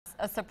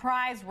a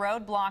surprise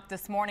roadblock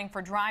this morning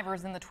for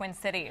drivers in the Twin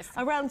Cities.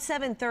 Around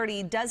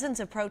 7:30, dozens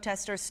of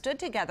protesters stood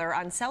together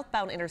on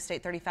southbound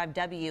Interstate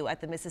 35W at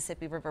the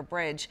Mississippi River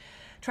Bridge.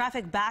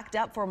 Traffic backed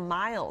up for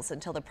miles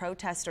until the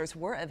protesters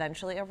were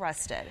eventually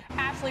arrested.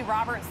 Ashley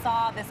Roberts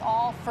saw this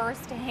all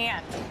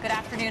firsthand. Good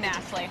afternoon,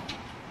 Ashley.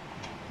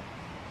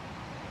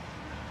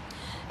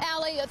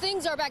 Allie,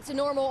 things are back to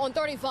normal on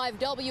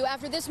 35W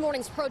after this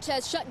morning's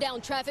protest shut down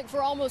traffic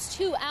for almost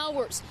 2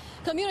 hours.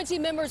 Community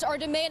members are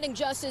demanding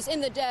justice in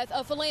the death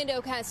of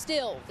Philando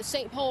Castile, the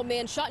St. Paul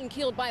man shot and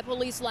killed by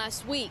police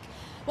last week.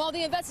 While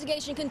the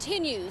investigation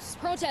continues,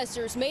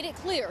 protesters made it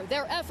clear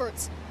their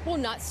efforts will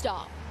not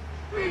stop.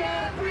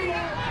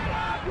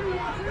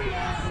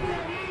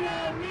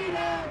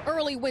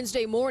 Early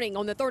Wednesday morning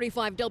on the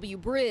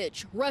 35W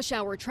bridge, rush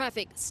hour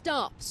traffic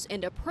stops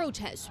and a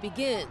protest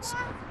begins.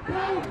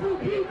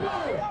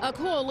 A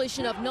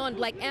coalition of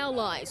non-black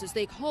allies, as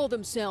they call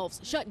themselves,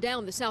 shut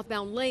down the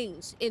southbound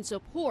lanes in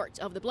support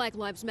of the Black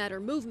Lives Matter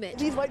movement.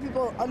 These white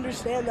people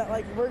understand that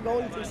we're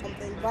going through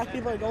something. Black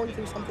people are going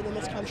through something in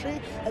this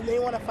country, and they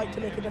want to fight to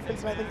make a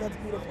difference, and I think that's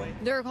beautiful.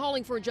 They're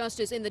calling for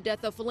justice in the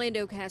death of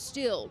Philando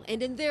Castile,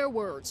 and in their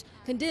words,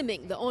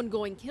 condemning the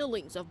ongoing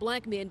killings of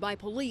black men by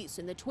police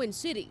in the Twin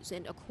Cities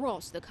and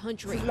across the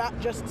country. This is not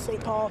just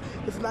St. Paul,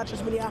 this is not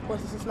just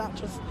Minneapolis, this is not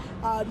just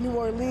New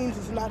Orleans,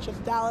 this is not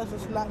just Dallas,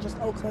 this is not just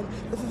Oakland.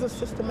 This is a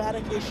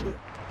systematic issue.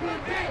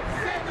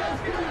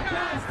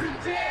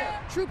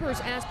 Troopers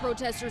asked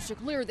protesters to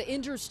clear the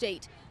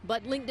interstate,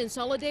 but linked in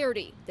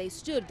solidarity, they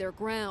stood their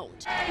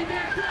ground.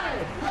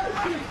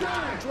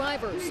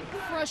 Drivers,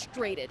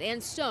 frustrated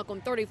and stuck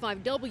on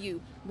 35W,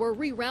 were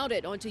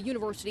rerouted onto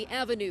University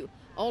Avenue,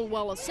 all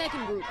while a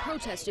second group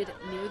protested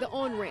near the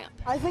on-ramp.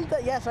 I think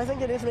that, yes, I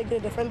think it is making a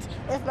difference,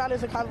 if not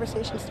as a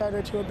conversation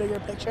starter to a bigger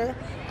picture.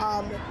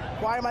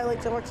 Why am I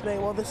late to work today?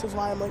 Well, this is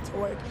why I'm late to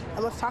work.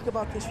 And let's talk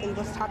about these things.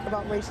 Let's talk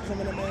about racism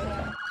in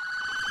America.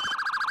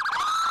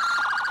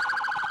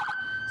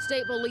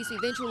 State police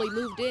eventually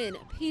moved in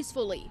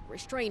peacefully,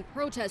 restrained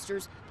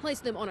protesters,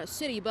 placed them on a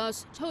city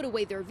bus, towed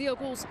away their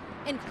vehicles,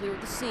 and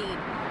cleared the scene.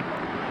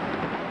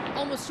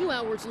 Almost 2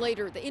 hours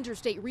later, the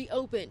interstate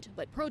reopened,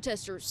 but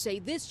protesters say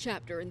this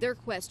chapter in their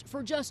quest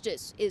for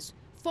justice is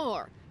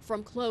far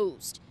from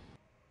closed.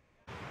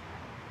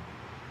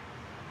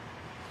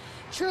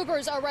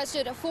 Troopers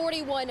arrested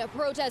 41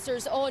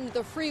 protesters on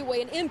the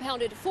freeway and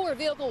impounded 4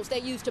 vehicles they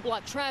used to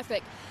block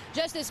traffic.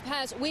 Just this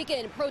past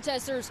weekend,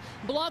 protesters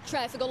blocked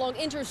traffic along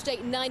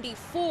Interstate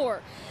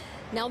 94.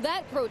 Now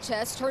that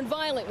protest turned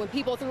violent when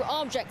people threw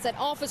objects at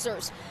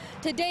officers.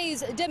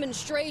 Today's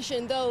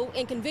demonstration, though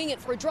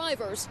inconvenient for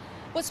drivers,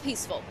 was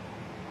peaceful.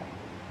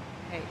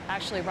 Hey,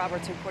 Ashley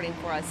Roberts reporting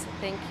for us.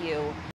 Thank you.